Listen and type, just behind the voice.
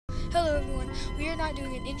Hello everyone, we are not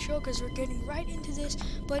doing an intro because we're getting right into this,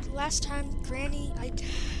 but last time, Granny, I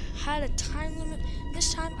had a time limit.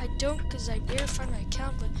 This time I don't because I verified my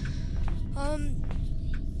account, but we're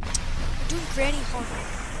doing Granny Horror.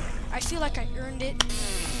 I feel like I earned it.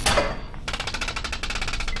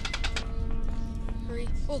 Hurry.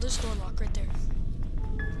 Oh, there's a door lock right there.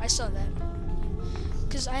 I saw that.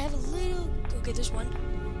 Because I have a little... Okay, there's one.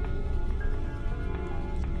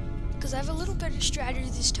 Because I have a little better strategy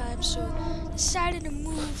this time, so I decided to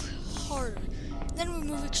move harder. Then we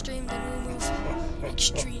move extreme, then we'll move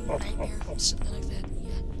extreme nightmare, something like that.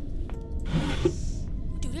 Yeah.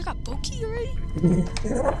 Dude, I got Boki already?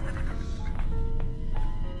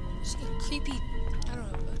 It's like a creepy, I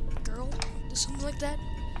don't know, a girl or something like that.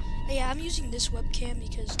 And yeah, I'm using this webcam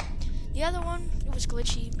because the other one, it was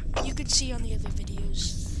glitchy. You could see on the other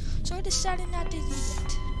videos. So I decided not to do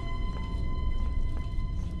that.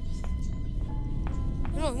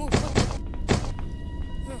 No, move.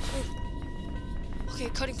 Move. Okay,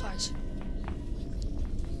 cutting pliers.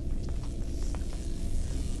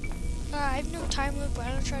 I have no time limit, but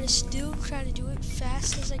I'm gonna try to do it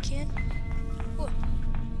fast as I can. Oh.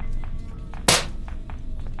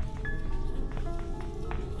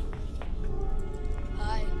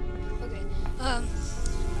 Hi. Okay.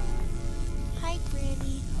 Hi,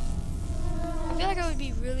 Granny. I feel like I would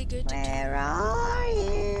be really good to Where are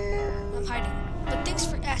you? I'm hiding. But thanks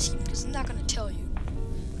for asking, because I'm not gonna tell you.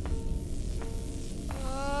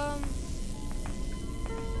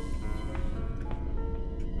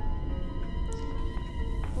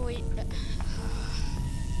 Wait.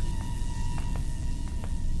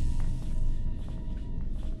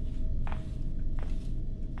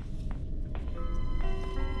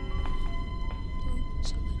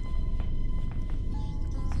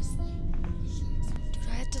 Dude,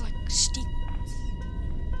 I had to like steep.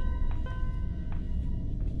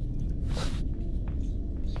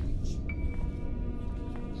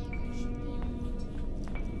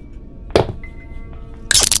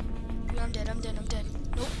 I'm dead.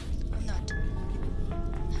 Nope, I'm not.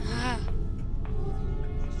 Ah.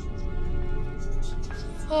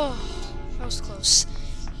 Oh, that was close.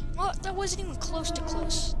 Well, that wasn't even close to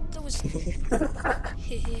close. That was...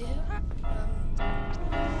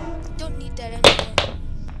 don't need that anymore.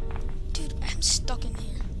 Dude, I'm stuck in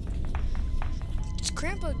here. This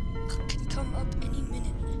grandpa can come up any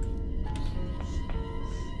minute.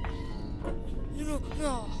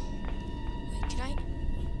 No. Wait, can I...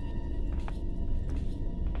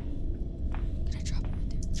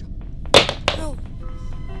 No.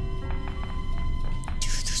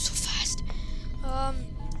 Dude, they're so fast.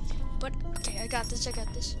 But okay, I got this.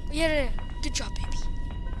 Yeah. Good job, baby.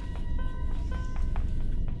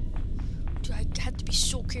 Dude, I had to be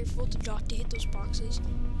so careful to not to hit those boxes.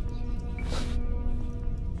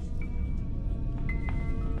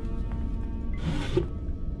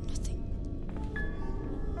 Nothing.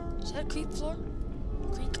 Is that a creek floor?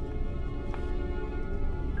 Creek?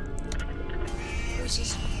 Where's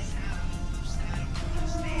this?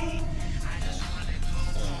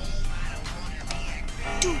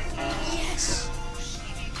 Dude, yes!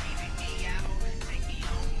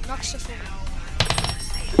 Knock stuff over.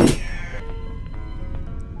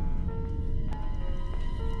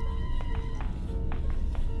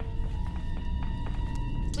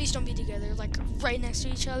 Please don't be together, like right next to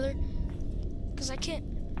each other. Because I can't.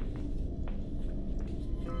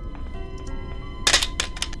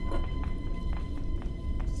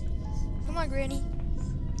 Come on, Granny.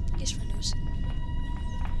 Guess my nose.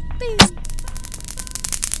 Boom!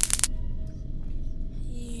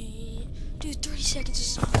 Dude, 30 seconds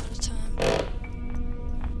is not a lot of time.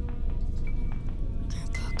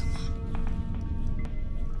 Grandpa, come on.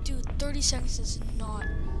 Dude, 30 seconds is not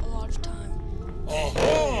a lot of time.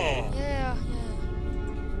 Yeah.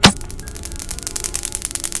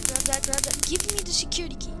 Grab that. Give me the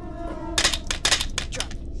security key.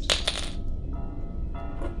 Drop it.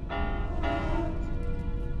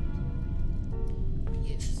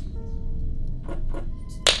 Yes.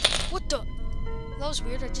 What the? That was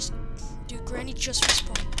weird. Dude, Granny just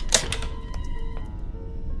respawned.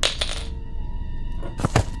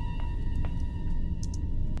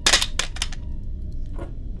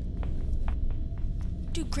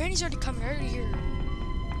 Dude, Granny's already coming. I already hear her.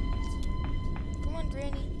 Come on,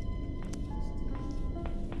 Granny.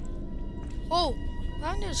 Oh, I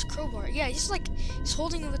found his crowbar. Yeah, he's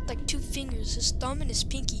holding it with like 2 fingers, his thumb and his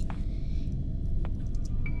pinky.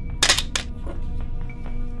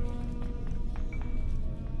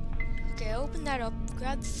 Okay, open that up.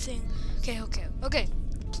 Grab the thing. Okay.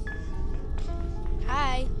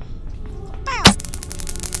 Hi. Bow.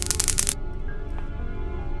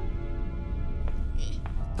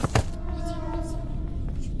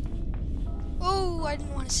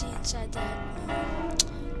 see inside that.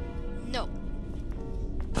 No.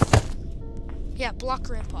 Yeah, block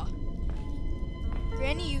Grandpa.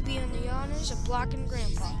 Granny, you be on the honors of blocking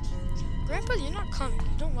Grandpa. Grandpa, you're not coming.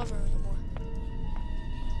 You don't love her anymore.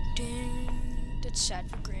 Dang. That's sad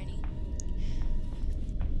for Granny.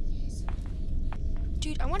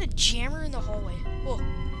 Dude, I want to jam her in the hallway. Whoa.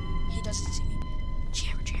 He doesn't see me.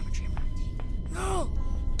 Jam her, jam her, jam her. No!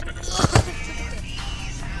 Look at that.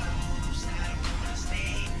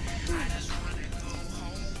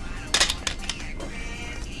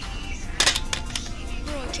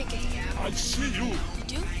 No, I can't get that. I see you. You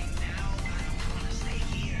do?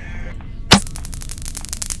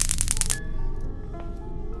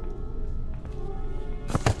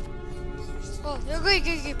 Oh,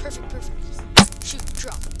 okay, perfect. Shoot,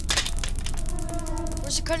 drop.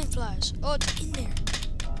 Where's the cutting pliers? Oh, it's in there.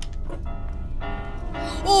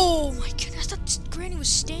 Oh my goodness, I thought Granny was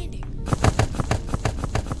standing.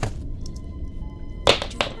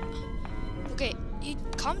 Dude. Okay, you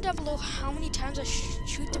comment down below how many times I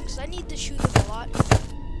shoot them, because I need to shoot them a lot.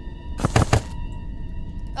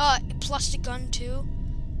 Plus the gun too.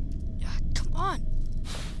 Come on.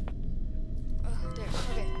 There,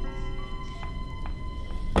 okay.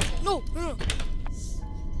 No.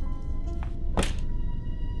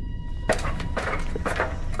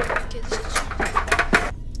 Okay, this is...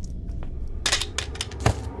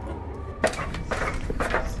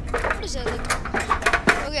 What is that like?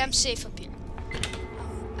 Okay, I'm safe up here.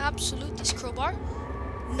 Absolute. This crowbar?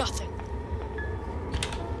 Nothing.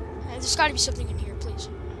 There's gotta be something in here, please.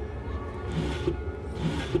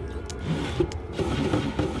 Nope.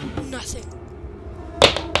 Nothing.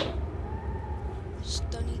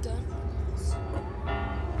 Stunny gun.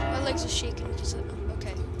 My legs are shaking because of...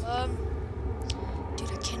 Okay.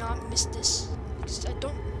 Dude, I cannot miss this. Because I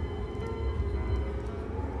don't...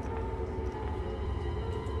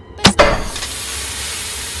 Guys,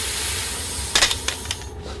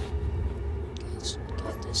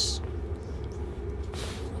 got this.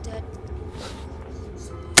 Dead.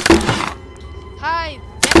 Hi,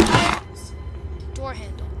 vampire. Door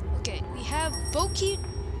handle. Okay, we have Boki.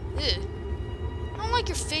 Ugh. I don't like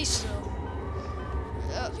your face though.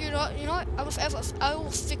 You know what? I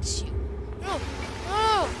will fix you. No,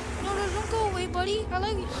 don't go away, buddy. I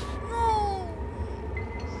like you. No.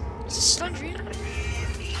 It's a stun dream.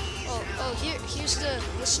 Oh, here's the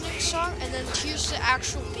listening song, and then here's the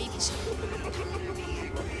actual baby song.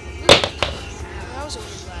 That was a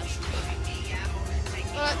weird laugh.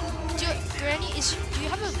 Granny, do you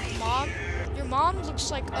have a mom? Your mom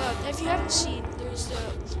looks like, if you haven't seen, there's the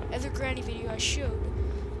other Granny video I showed,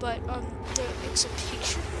 but, it's a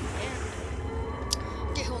picture, and,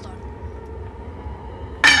 okay, hold on.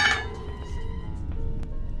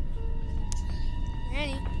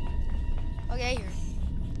 Granny? Okay, I hear it.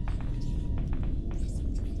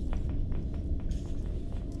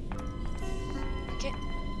 Okay.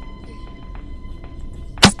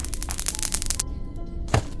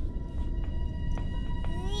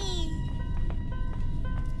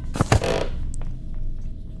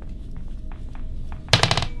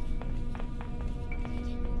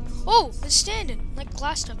 Oh, it's standing, like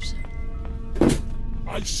last episode.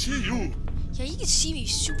 I see you. Yeah, you can see me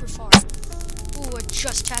super far. Oh, I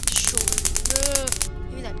just tapped his shoulder.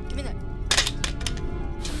 Give me that.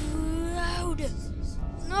 Too loud.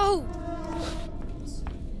 No.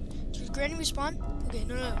 Did Granny respawn? Okay,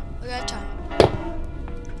 no. I got time.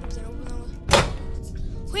 Open that.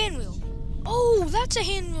 Hand wheel. Oh, that's a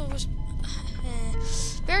hand wheel.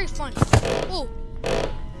 Very funny. Oh.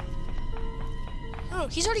 No,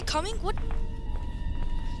 he's already coming? What?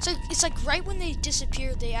 It's like right when they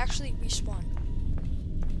disappear, they actually respawn.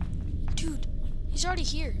 Dude, he's already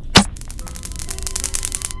here.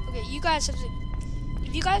 Okay, you guys have to...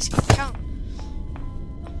 If you guys can count...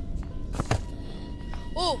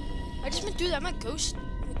 Oh, I just went through that. Am I ghost?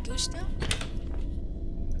 Am I ghost now?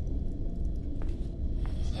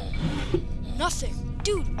 Nothing.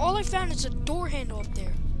 Dude, all I found is a door handle up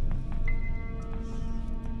there.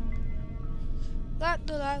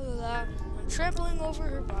 I'm trampling over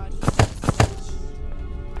her body.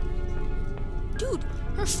 Dude,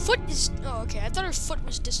 her foot is... Oh, okay. I thought her foot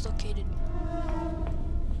was dislocated.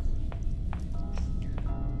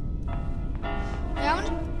 Yeah,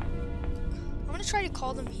 I'm gonna try to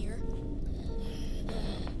call them here.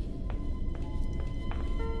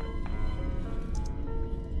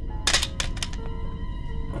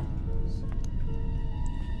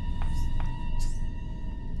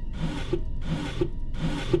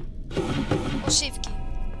 Save key.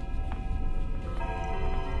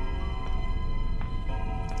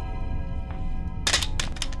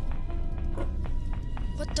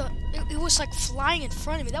 What was like flying in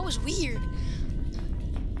front of me. That was weird.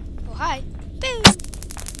 Oh, hi. Boom.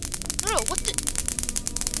 No, what the?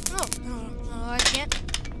 No, I can't.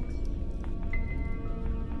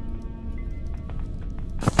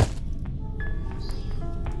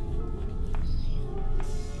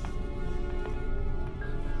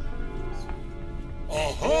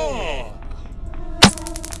 Aha!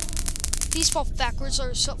 Please fall backwards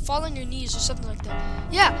or fall on your knees or something like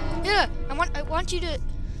that. Yeah. I want you to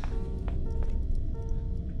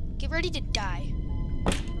get ready to die.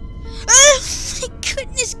 Oh my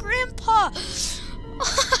goodness, Grandpa!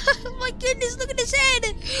 Oh my goodness, look at his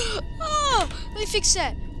head! Oh, let me fix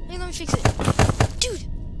that. Hey, let me fix it. Dude,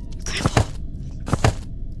 Grandpa.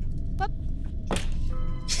 Up.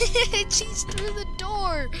 She's through the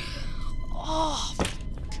door. Oh,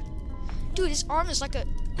 dude, his arm is like a.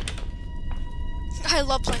 I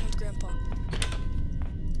love playing with Grandpa.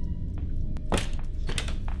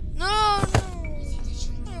 No, I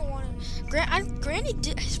don't want to.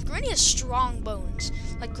 Granny has strong bones.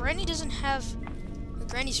 Like Granny doesn't have.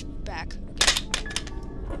 Granny's back. Okay.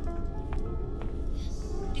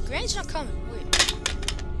 Dude, Granny's not coming. Wait.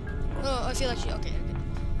 Oh, I feel like she. Okay.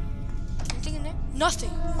 Anything in there?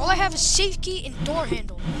 Nothing. All I have is safe key and door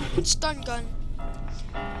handle and stun gun.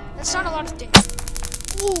 That's not a lot of things.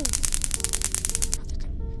 Ooh.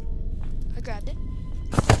 I grabbed it.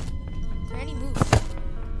 Granny moved.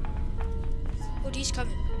 Oh, D's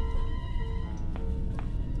coming.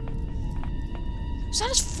 Is that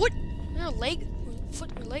his foot? Is there a leg?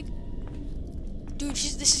 Foot or leg? Dude,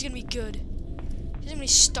 this is gonna be good. She's gonna be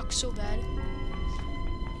stuck so bad.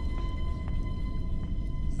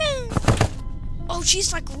 Oh,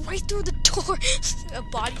 she's like right through the door. A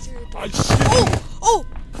body through the door. I see.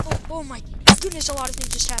 Oh my goodness, a lot of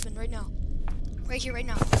things just happened right now. Right here, right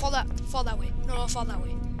now. Fall that way. No, fall that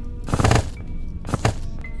way.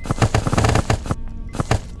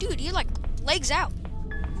 Dude, you're like legs out.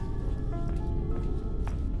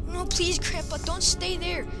 No, please, Grandpa, don't stay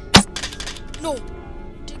there. No.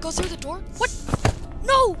 Did it go through the door? What?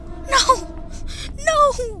 No!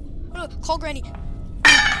 Call Granny.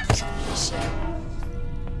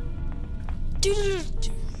 Dude.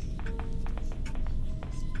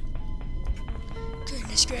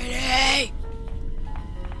 Goodness, Granny!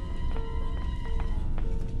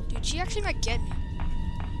 Dude, she actually might get me.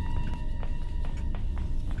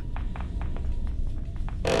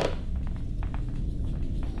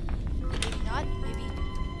 Maybe not, maybe.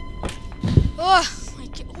 Oh my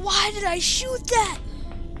God, why did I shoot that?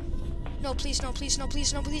 No, please. I'm dead.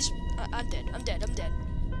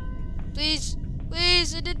 Please,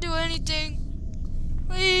 I didn't do anything.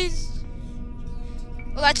 Please.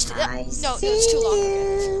 Well, that's no, that's too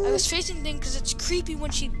long. I was facing things because it's creepy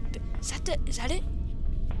when she. Is that it?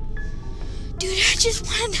 Dude, I just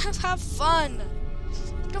want to have fun.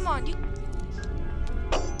 Come on, you.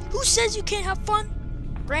 Who says you can't have fun?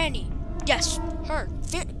 Granny. Yes, her.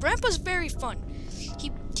 Grandpa's very fun.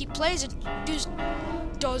 He plays and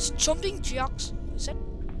does jumping jacks.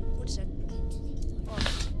 What is that? Oh,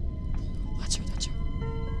 that's her.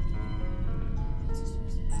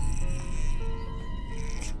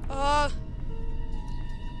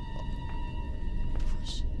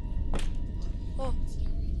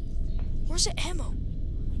 Where's the ammo?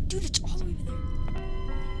 Dude, it's all the way over there.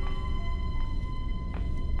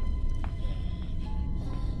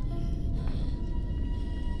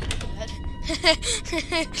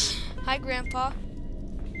 Hi, Grandpa.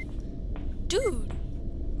 Dude.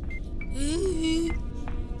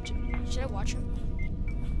 Should I watch him?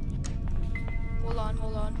 Hold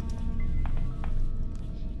on.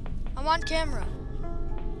 I'm on camera.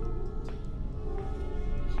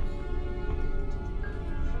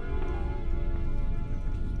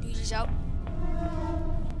 Dude, he's out.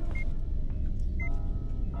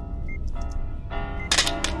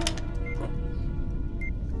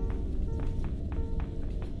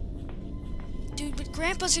 Dude, but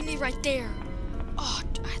Grandpa's gonna be right there. Oh,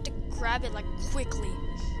 I have to grab it like quickly.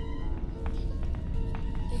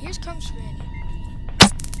 Yeah, here comes Granny.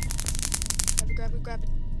 Grab it.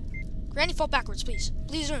 Granny, fall backwards, please.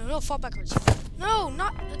 Please, no, fall backwards. No,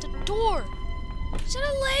 not at the door. Is that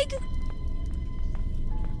a leg?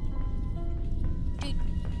 Dude,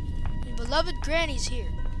 your beloved Granny's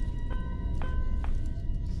here.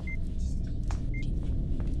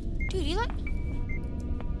 Dude, he like...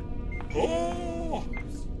 Oh!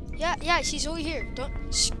 Yeah, she's over here.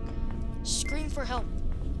 Don't scream for help.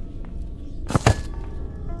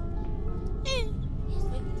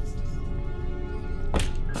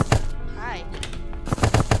 Hi.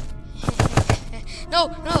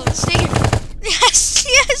 No, stay here.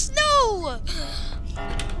 Yes, no!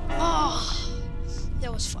 Oh.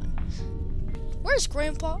 that was fun. Where's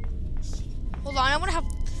Grandpa? Hold on, I want to have...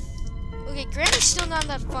 Okay, Granny's still not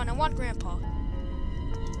that fun. I want Grandpa.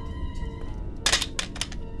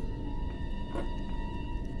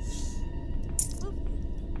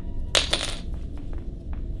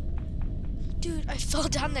 Dude, I fell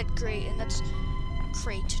down that grate, and that's...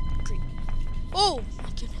 Great. Oh, my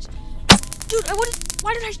goodness. Dude,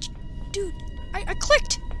 why did I... Dude, I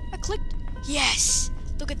clicked. Yes.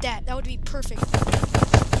 Look at that. That would be perfect.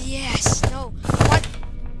 Yes. No. What?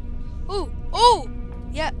 Oh.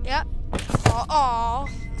 Yeah. Oh.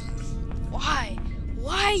 Why?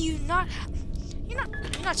 Why you not? You're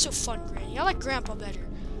not so fun, Granny. I like Grandpa better.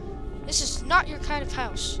 This is not your kind of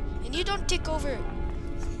house, and you don't take over.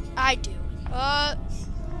 I do.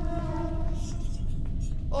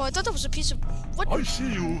 Oh, I thought that was a piece of what? I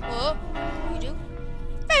see you. You do?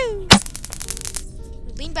 Oh.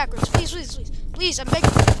 Lean backwards, please. I'm begging.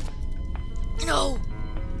 No,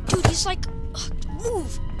 dude, he's like,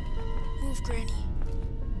 move, Granny.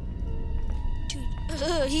 Dude,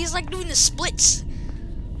 he's like doing the splits.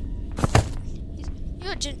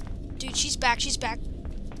 Dude, she's back.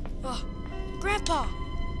 Oh, Grandpa,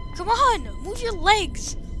 come on, move your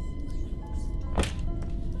legs.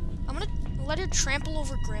 I'm gonna let her trample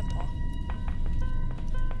over Grandpa.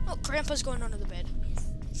 Oh, Grandpa's going under the bed.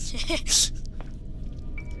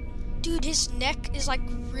 Dude, his neck is like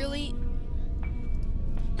really...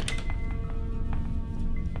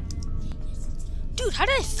 Dude, how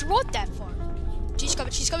did I throw it that far? She's coming.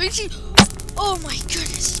 Oh my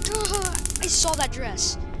goodness. I saw that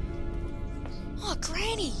dress. Oh,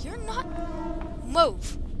 Granny, you're not...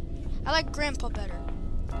 Move. I like Grandpa better.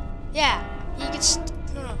 Yeah, you can...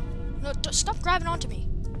 No, stop grabbing onto me.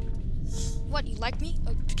 What, you like me?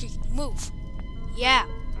 Okay, move. Yeah.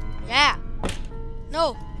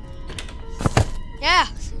 No. Yeah.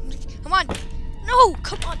 Come on. No,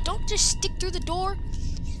 come on. Don't just stick through the door.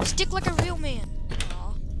 Stick like a real man.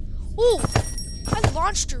 Oh, I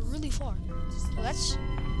launched her really far. Well, that's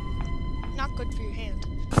not good for your hand.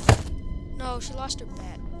 No, she lost her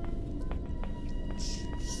bat.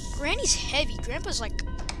 Granny's heavy. Grandpa's like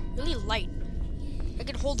really light. I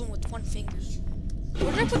can hold him with one finger.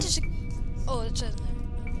 Where did I put this? Oh, it's in there.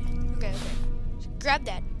 Okay. So grab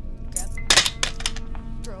that.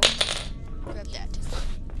 Throw. Grab that.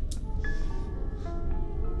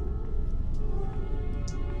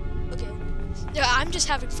 Okay. Yeah, I'm just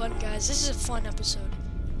having fun, guys. This is a fun episode.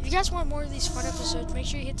 If you guys want more of these fun episodes, make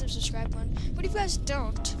sure you hit the subscribe button. But if you guys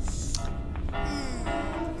don't...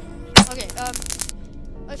 Okay,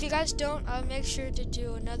 if you guys don't, make sure to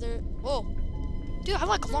do another... Oh! Dude, I'm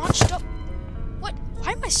like launched up... What?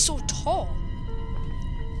 Why am I so tall?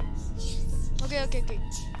 Okay. Okay,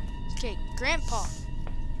 Grandpa.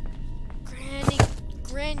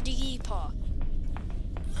 Grandpa.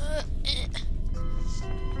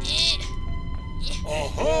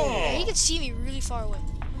 Yeah, he can see me really far away.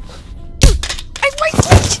 Dude, I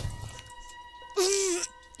right-clicked!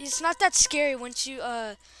 It's not that scary once you,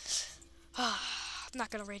 I'm not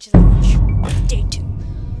gonna rage that much. Day 2.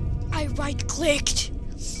 I right-clicked.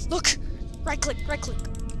 Look, right-click.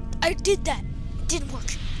 I did that. It didn't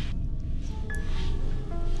work.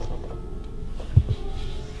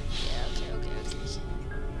 Yeah, okay.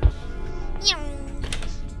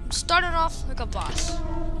 I'm starting off like a boss.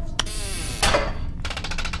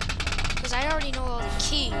 Because I already know all the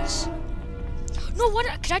keys. No, what?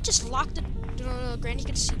 Could I just lock the... No, Granny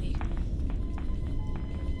can see me.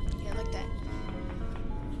 Yeah, like that.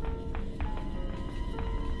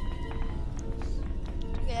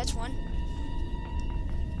 Okay, that's 1.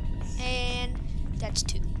 And that's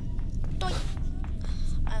 2. Doink.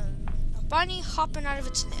 A bunny hopping out of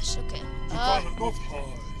its nest. Okay.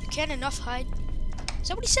 You can't enough hide. Is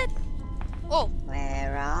that what he said? Oh.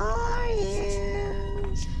 Where are you?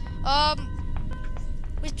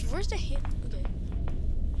 Wait, where's the hint?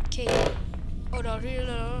 Okay. Oh no.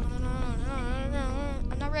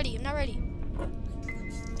 I'm not ready.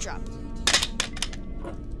 Drop.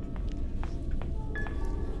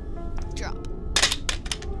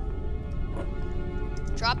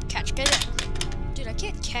 Catch. Get it. Dude, I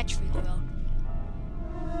can't catch really well.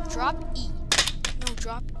 Drop E. No,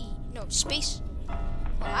 drop E. No, space.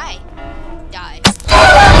 I die.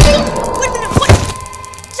 Wait a minute, what?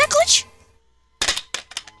 Is that glitch?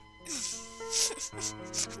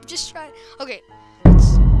 I'm just trying. Okay.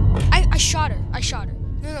 I shot her.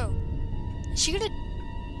 No. Is she gonna...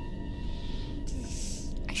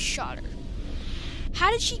 I shot her.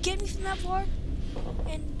 How did she get me from that far?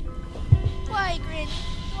 And... Why, Granny?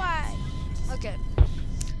 Why? Okay.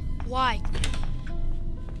 Why, Granny?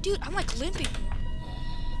 Dude, I'm like limping.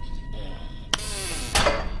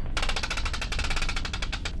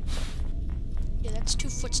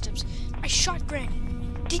 Granny.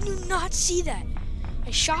 Did you not see that?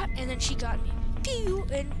 I shot and then she got me. Pew!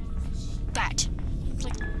 And bat. It's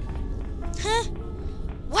like, huh?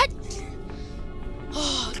 What?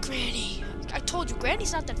 Oh, Granny. I told you,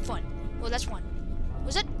 Granny's not that fun. Well, that's one.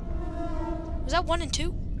 Was that 1 and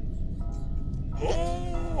 2?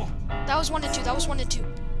 Oh! That was 1 and 2. That was 1 and 2.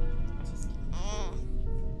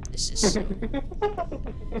 This is...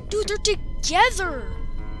 Dude, they're together!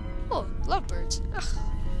 Oh, lovebirds. Ugh.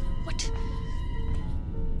 What?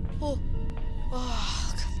 Oh.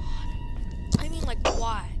 Oh, come on. I mean, like,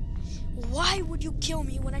 why? Why would you kill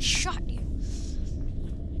me when I shot you?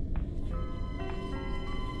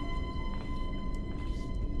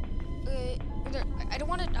 I don't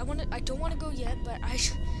want to go yet, but I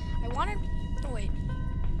want to. Oh wait.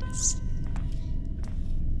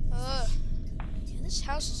 Yeah, this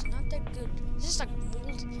house is not that good. Is this like mold?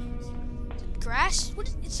 Is it grass?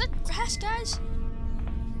 Is that grass, guys?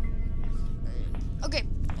 Okay.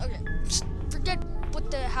 Just forget what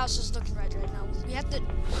the house is looking right now. We have to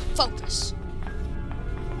focus.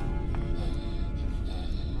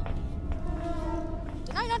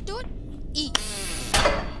 Did I not do it? E.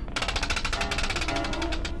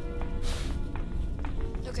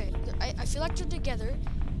 Okay, I feel like they're together.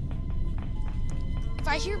 If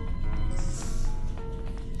I hear...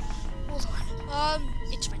 Hold on.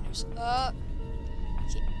 It's my nose. Yep.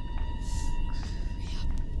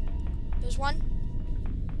 There's one.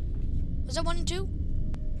 Was that 1 and 2?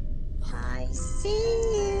 I see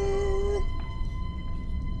you.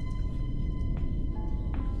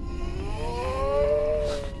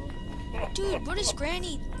 Dude, what is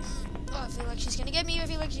Granny? Oh, I feel like she's gonna get me.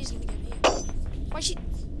 Why she...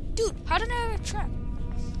 Dude, how did I have a trap?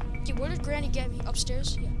 Okay, where did Granny get me?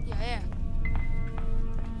 Upstairs? Yeah.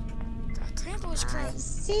 Grandpa was crying. I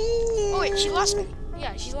see you. Oh wait, she lost me.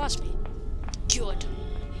 Yeah, she lost me. Good.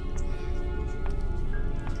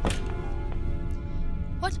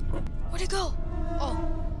 What? Where'd it go? Oh.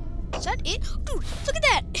 Is that it? Dude, look at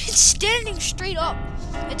that! It's standing straight up.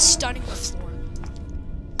 It's stunning the floor.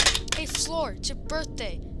 Hey, Floor, it's your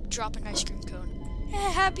birthday. Drop an ice cream cone.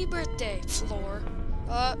 Hey, happy birthday, Floor.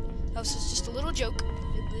 That was just a little joke.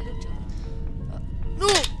 No!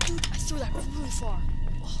 Dude, I threw that really far.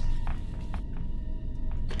 Oh.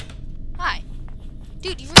 Hi.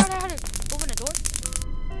 Dude, you forgot how to open a door?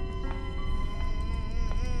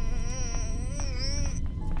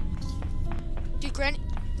 Dude,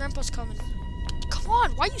 Grandpa's coming. Come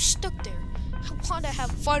on, why are you stuck there? I want to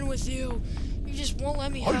have fun with you. You just won't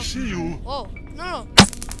let me have... I see you. Oh, no.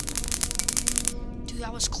 Dude,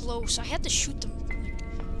 that was close. I had to shoot them.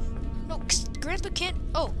 No, 'cause Grandpa can't...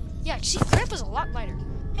 Oh, yeah, see, Grandpa's a lot lighter.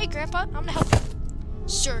 Hey, Grandpa, I'm gonna help you.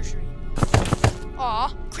 Surgery.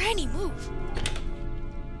 Aw, Granny, move.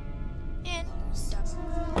 And stop.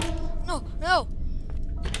 No.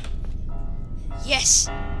 Yes.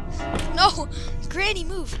 No, Granny,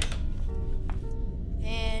 move.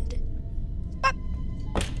 And... Bop.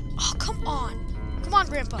 Oh, come on. Come on,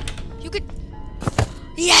 Grandpa. You could...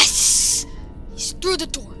 Yes! He's through the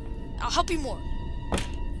door. I'll help you more.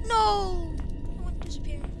 No! I want to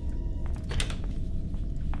disappear.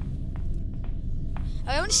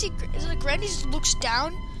 I want to see... Is it like Granny just looks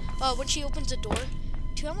down when she opens the door?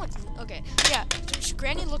 Dude, I'm like... Okay. Yeah. So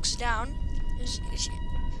Granny looks down.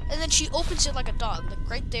 And then she opens it like a dog. Like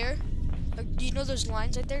right there. Like, do you know those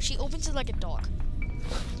lines right there? She opens it like a dog.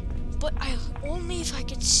 But only if I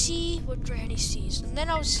could see what Granny sees. And then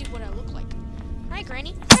I'll see what I look like. Hi,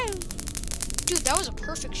 Granny. Hello. Dude, that was a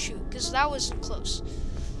perfect shoot. Because that wasn't close.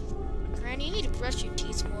 Granny, you need to brush your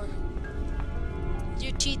teeth more.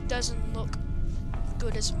 Your teeth doesn't look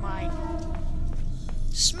good as mine.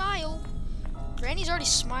 Smile. Granny's already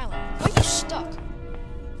smiling. Why are you stuck?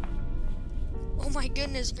 Oh my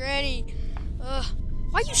goodness, Granny. Why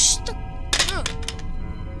are you stuck?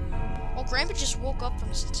 Oh, Grandpa just woke up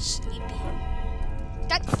from sleepy.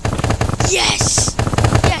 Yes!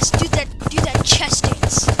 Yes, do that chest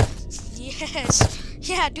dance. Yes.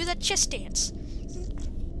 Yeah, do that chest dance.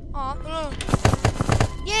 Aw,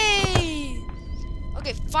 Yay!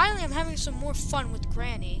 Okay, finally I'm having some more fun with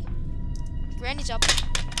Granny. Granny's up.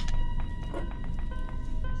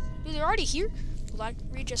 Dude, they're already here? Hold on,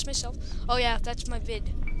 readjust myself. Oh yeah, that's my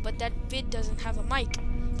vid. But that vid doesn't have a mic.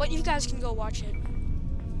 But you guys can go watch it.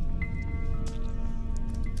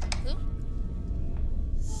 Huh?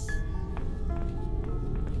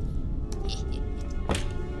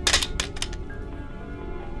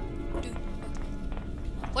 Dude,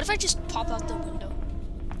 what if I just pop out the window?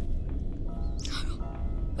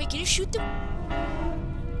 Wait, can you shoot them?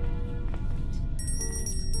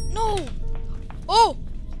 No! Oh!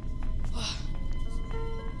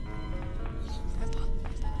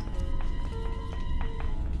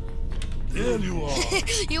 There you are.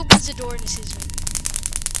 He opens the door and he sees me.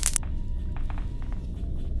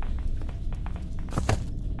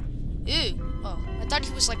 Ew. Oh, I thought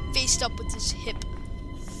he was like faced up with his hip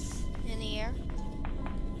in the air.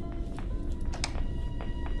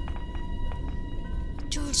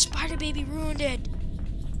 Dude, Spider Baby ruined it.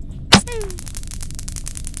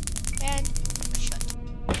 And shut.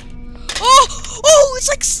 Oh, it's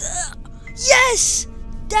like, yes,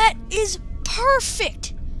 that is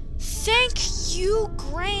perfect. Thank you,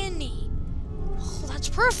 Granny. Oh, that's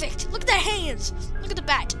perfect. Look at the hands. Look at the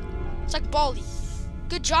bat. It's like Baldy.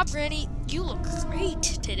 Good job, Granny. You look great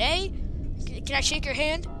today. Can I shake your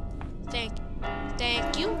hand? Thank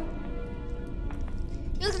you.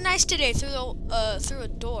 You look nice today through a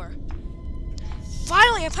door.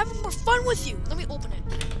 Finally, I'm having more fun with you. Let me open it.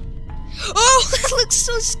 Oh, that looks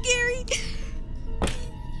so scary.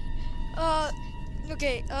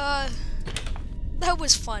 Okay, that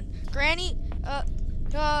was fun. Granny, yeah,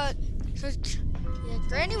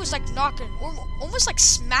 Granny was like knocking, or almost like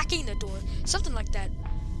smacking the door. Something like that.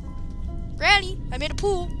 Granny, I made a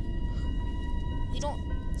pool.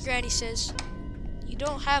 Granny says, you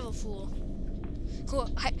don't have a pool. Cool.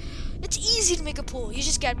 It's easy to make a pool. You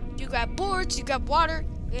grab boards, you grab water,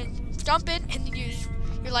 and dump it, and then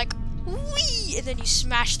you're like, wee, and then you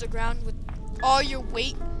smash the ground with all your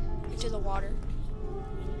weight into the water.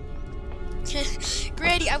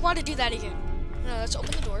 Granny, I want to do that again. No, let's open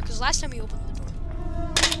the door, because last time we opened the door,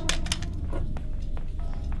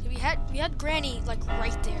 we had Granny like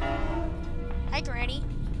right there. Hi, Granny.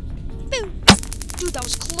 Boom. Dude, that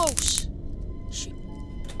was close. Shoot.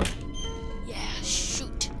 Yeah,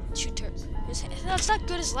 shoot her. That's not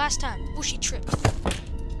good as last time. Oh, she tripped.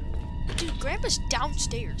 Dude, Grandpa's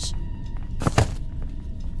downstairs.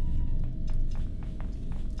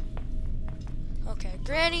 Okay,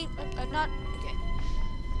 Granny, I'm not. Okay.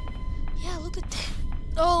 Yeah, look at that.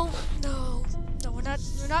 Oh no, we're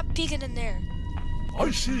not peeking in there.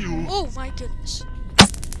 I see you. Oh my goodness.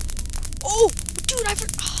 Oh, dude,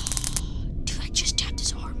 dude, I just tapped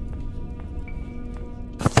his arm.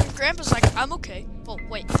 And Grandpa's like, I'm okay. Oh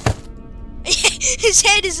wait, his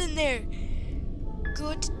head is in there.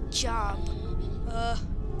 Good job.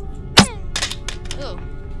 Oh,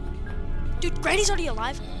 dude, Granny's already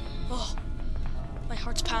alive. Oh. My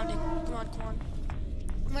heart's pounding. Come on.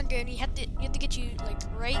 Come on, Granny. You have to get you like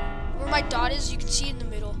right where my dot is. You can see in the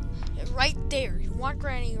middle, right there. You want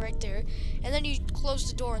Granny right there, and then you close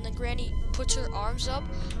the door, and then Granny puts her arms up.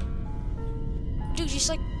 Dude, she's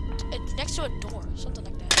like next to a door, something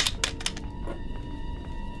like that.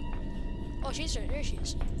 Oh, she's there. There she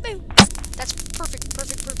is. Boom. That's perfect.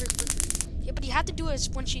 Yeah, but you have to do it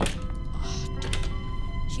when she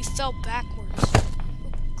fell backwards. Oh,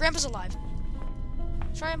 Grandpa's alive.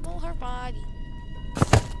 Trample her body.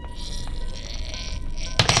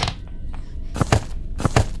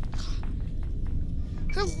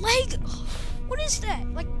 Her leg! What is that?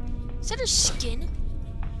 Like, is that her skin?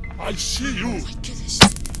 I see you. Oh my goodness.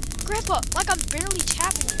 Grandpa, like I'm barely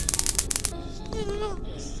tapping it.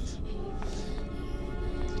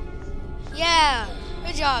 Yeah,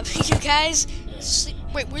 good job, you guys. Sleep.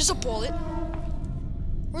 Wait, where's the bullet?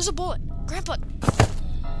 Where's the bullet? Grandpa!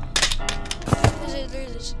 There it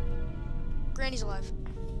is. Granny's alive.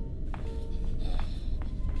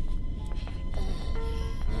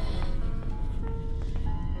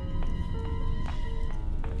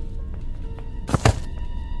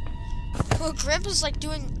 Oh, Grandpa's like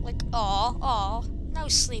doing like aw. Now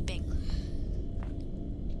he's sleeping.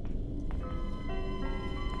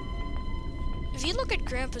 If you look at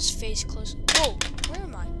Grandpa's face close, whoa, where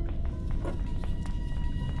am I?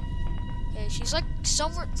 Okay, she's like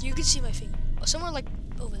somewhere. You can see my feet. Somewhere like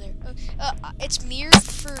over there. It's mirrored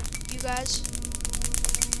for you guys.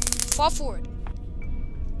 Fall forward.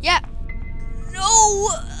 Yeah. No.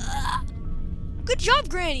 Good job,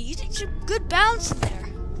 Granny. You did some good bounce in there,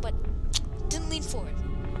 but didn't lean forward.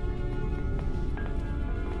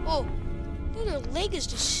 Oh, dude, her leg is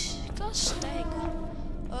disgusting.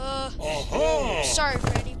 Sorry,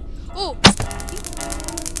 Granny. Oh,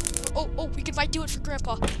 we might do it for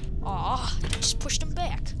Grandpa. Aw, just pushed him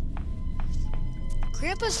back.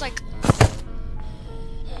 Grandpa's like,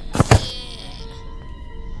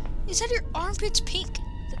 is that your armpit's pink?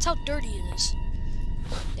 That's how dirty it is.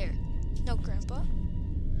 There. No, Grandpa.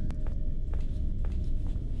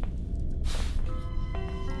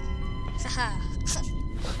 Haha.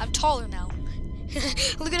 I'm taller now.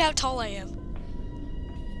 Look at how tall I am.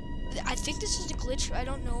 I think this is a glitch. I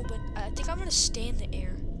don't know, but I think I'm gonna stay in the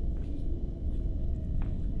air.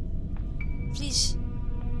 Please.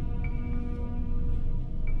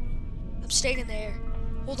 I'm staying in the air.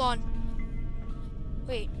 Hold on.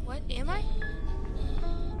 Wait, what? Am I?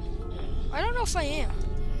 I don't know if I am.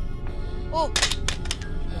 Oh!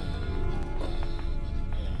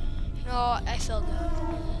 No, I fell down.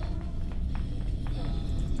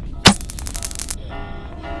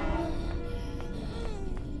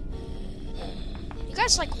 You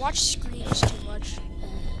guys like watch screens too much.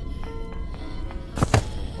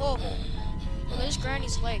 Oh, there's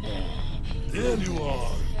Granny's leg. There you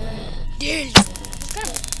are. There you are.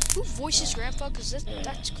 Who voices Grandpa? Cause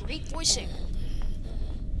that's great voicing.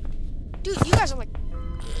 Dude, you guys are like. There.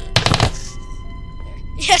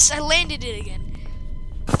 Yes, I landed it again.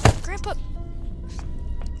 Grandpa.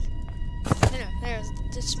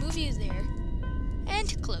 There's movie there.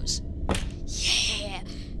 And close. Yeah.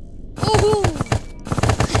 Ooh!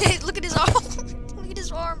 Look at his arm. Look at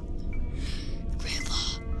his arm. Grandpa.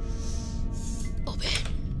 Open.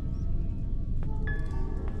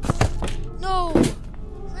 No.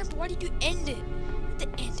 Grandpa, why did you end it? You have to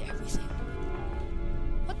end everything.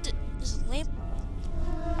 What the? There's a lamp.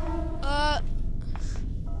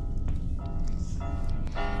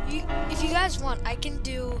 If you guys want, I can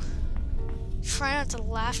do try not to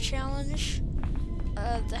laugh challenge.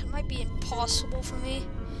 That might be impossible for me,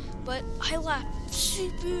 but I laugh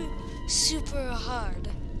super hard.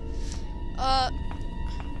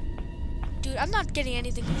 Dude, I'm not getting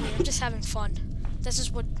anything complete. I'm just having fun. This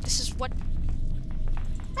is what.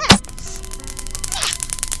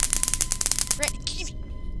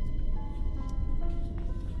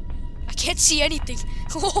 I can't see anything.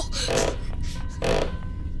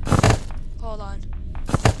 Hold on.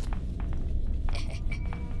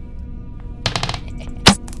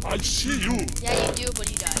 I see you. Yeah, you do, but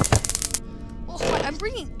you died. Oh, what? I'm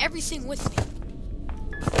bringing everything with me.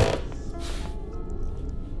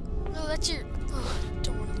 No, that's your. Oh, I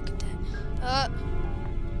don't want to look at that.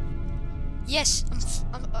 Yes,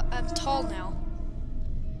 I'm tall now.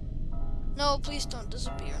 No, please don't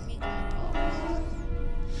disappear on me, Grandpa.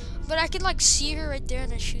 But I can like see her right there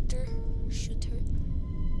and I shoot her.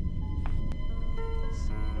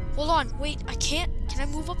 Hold on, wait, I can't. Can I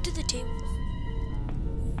move up to the table?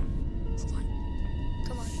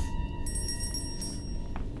 Come on.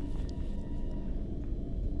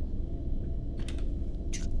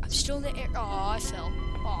 Dude, I'm still in the air. Oh, I fell.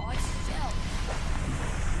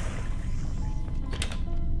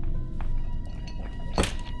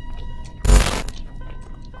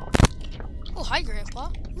 Oh, hi, Grandpa.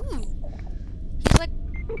 Ooh. He's like...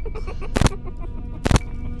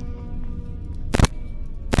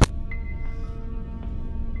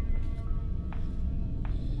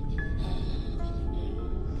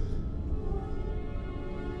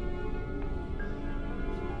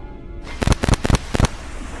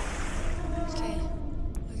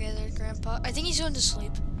 Okay, there's Grandpa. I think he's going to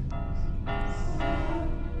sleep.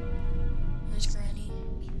 There's Granny.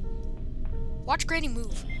 Watch Granny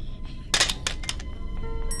move.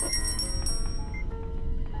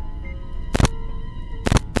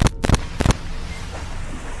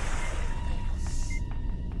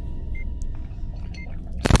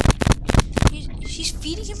 She's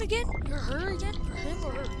feeding him again? Or her again? Or him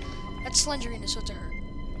or her? That's Slenderina, so it's a her.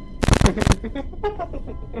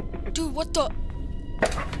 Dude, what the?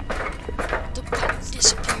 The button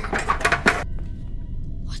disappeared.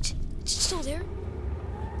 What? Is it still there?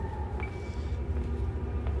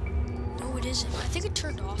 No, it isn't. I think it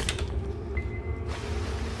turned off.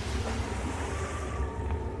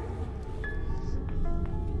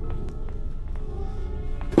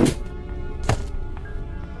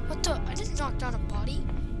 What the? I didn't knock down a body.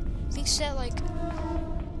 Thinks that like...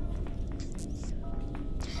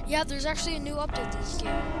 Yeah, there's actually a new update to this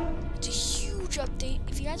game. It's a huge update.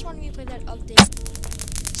 If you guys want me to play that update,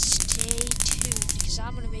 stay tuned because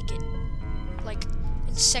I'm gonna make it like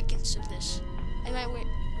in seconds of this. I might wait.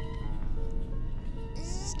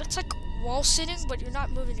 That's like wall sitting, but you're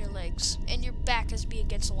not moving your legs, and your back has to be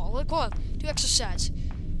against the wall. Like, go on, do exercise.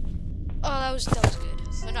 Oh, that was good,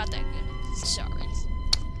 but not that good. Sorry.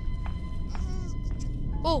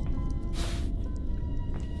 Oh.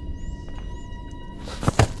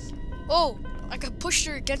 Oh, like I pushed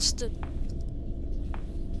her against the...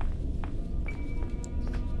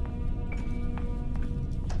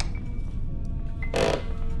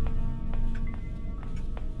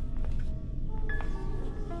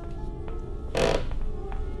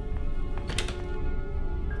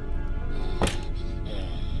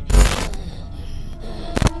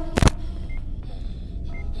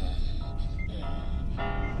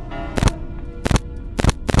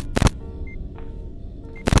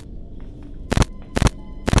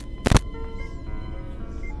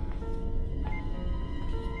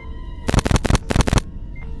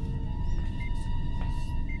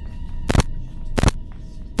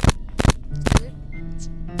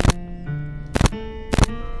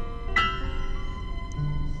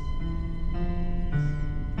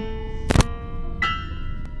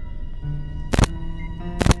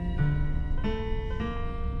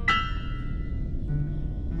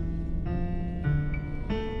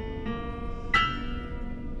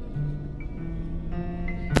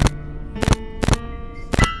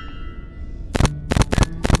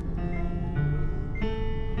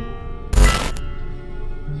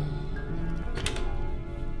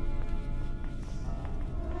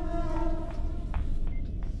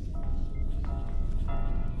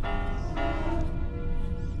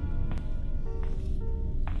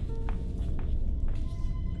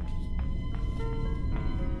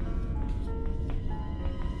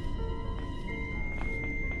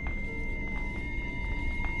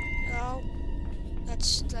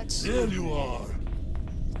 That's There you are.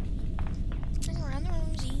 turn around the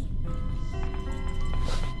room, Z.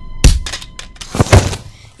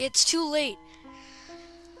 It's too late.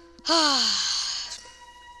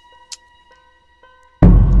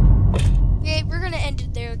 Okay, we're gonna end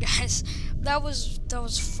it there, guys. That was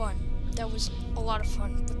fun. That was a lot of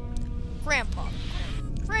fun. With Grandpa,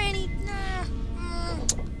 Granny, nah.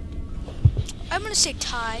 I'm gonna say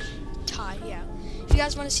Ty, yeah. If you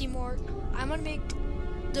guys want to see more, I'm gonna make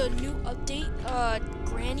the new update.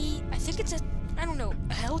 Granny, I think it's I don't know,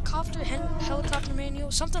 a helicopter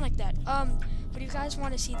manual, something like that. But if you guys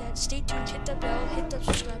want to see that, stay tuned. Hit that bell, hit that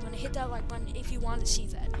subscribe button, hit that like button if you want to see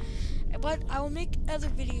that. But I will make other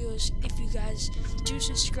videos if you guys do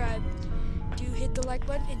subscribe, do hit the like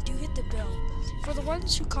button, and do hit the bell. For the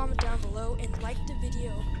ones who comment down below and like the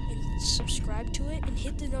video and subscribe to it and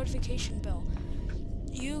hit the notification bell,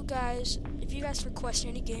 you guys, if you guys request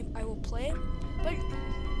any game, I will play it.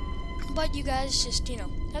 But you guys just, you know,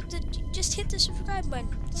 have to just hit the subscribe button.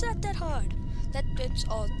 It's not that hard. That's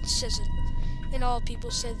all it says it. And all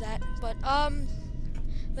people said that. But I'm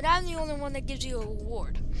the only one that gives you a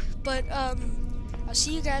reward. But I'll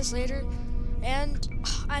see you guys later. And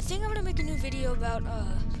I think I'm gonna make a new video about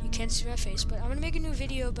you can't see my face, but I'm gonna make a new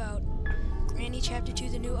video about Granny Chapter 2,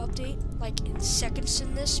 the new update, like in seconds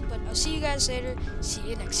in this. But I'll see you guys later. See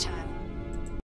you next time.